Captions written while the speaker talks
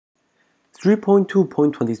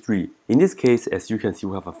3.2.23. In this case, as you can see,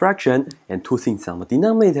 we have a fraction and two things on the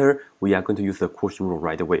denominator. We are going to use the quotient rule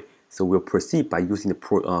right away. So we'll proceed by using the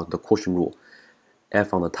quotient rule.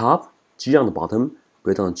 F on the top, G on the bottom,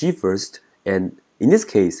 write down G first, and in this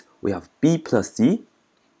case, we have B plus C,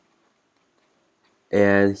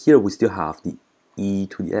 and here we still have the e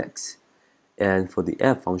to the x. And for the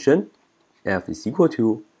f function, f is equal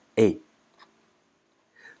to a.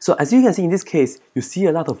 So as you can see in this case, you see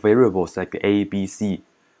a lot of variables like a, b, c,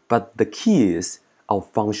 but the key is our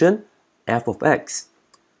function f of x.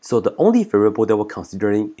 So the only variable that we're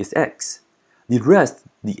considering is x. The rest,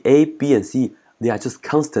 the a, b, and c, they are just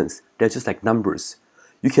constants. They're just like numbers.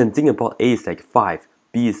 You can think about a is like 5,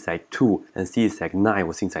 b is like 2, and c is like 9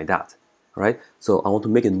 or things like that. Alright? So I want to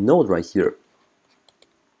make a note right here.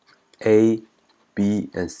 A, b,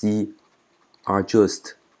 and c are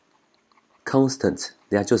just constant.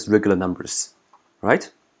 They are just regular numbers,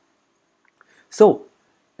 right? So,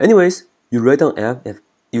 anyways, you write down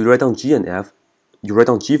you write down g and f. You write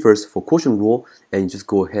down g first for quotient rule, and you just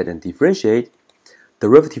go ahead and differentiate.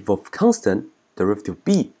 Derivative of constant, derivative of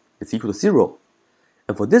b is equal to 0.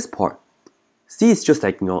 And for this part, c is just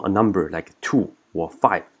like a number like 2 or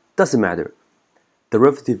 5. Doesn't matter.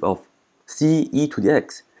 Derivative of c e to the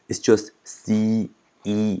x is just c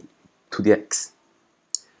e to the x.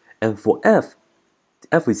 And for f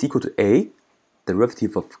is equal to a,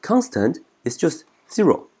 derivative of constant is just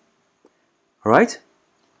 0. Alright?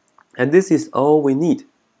 And this is all we need.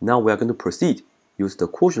 Now we are going to proceed. Use the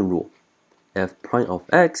quotient rule. F prime of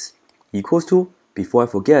x equals to, before I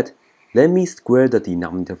forget, let me square the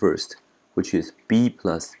denominator first, which is b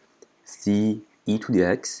plus c e to the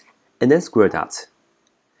x, and then square that.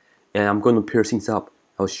 And I'm going to pair things up.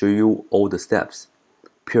 I'll show you all the steps.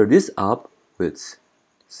 Pair this up with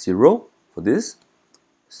 0 for this.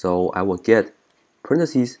 So I will get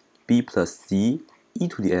parentheses b plus c e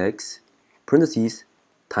to the x parentheses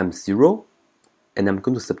times 0, and I'm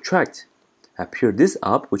going to subtract. I pair this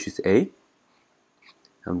up, which is a.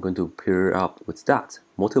 I'm going to pair up with that,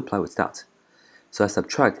 multiply with that. So I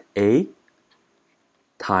subtract a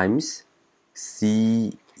times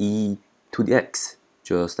c e to the x,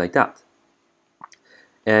 just like that.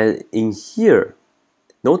 And in here,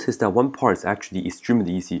 notice that one part is actually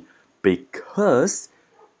extremely easy because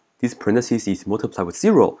this parenthesis is multiplied with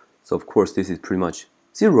 0. So of course this is pretty much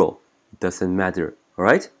 0. It doesn't matter,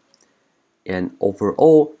 alright? And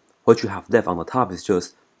overall, what you have left on the top is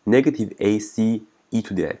just negative ac e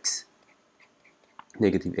to the x.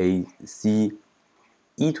 Negative ac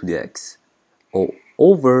e to the x, or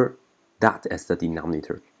over that as the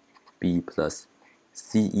denominator. B plus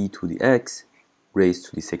c e to the x raised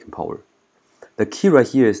to the second power. The key right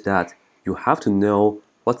here is that you have to know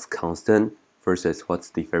what's constant versus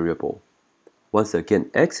what's the variable. Once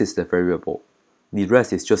again, x is the variable. The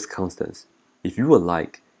rest is just constants. If you would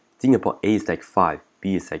like, think about a is like 5,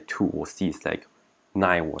 b is like 2, or c is like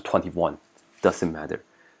 9 or 21. Doesn't matter.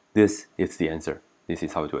 This is the answer. This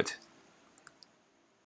is how we do it.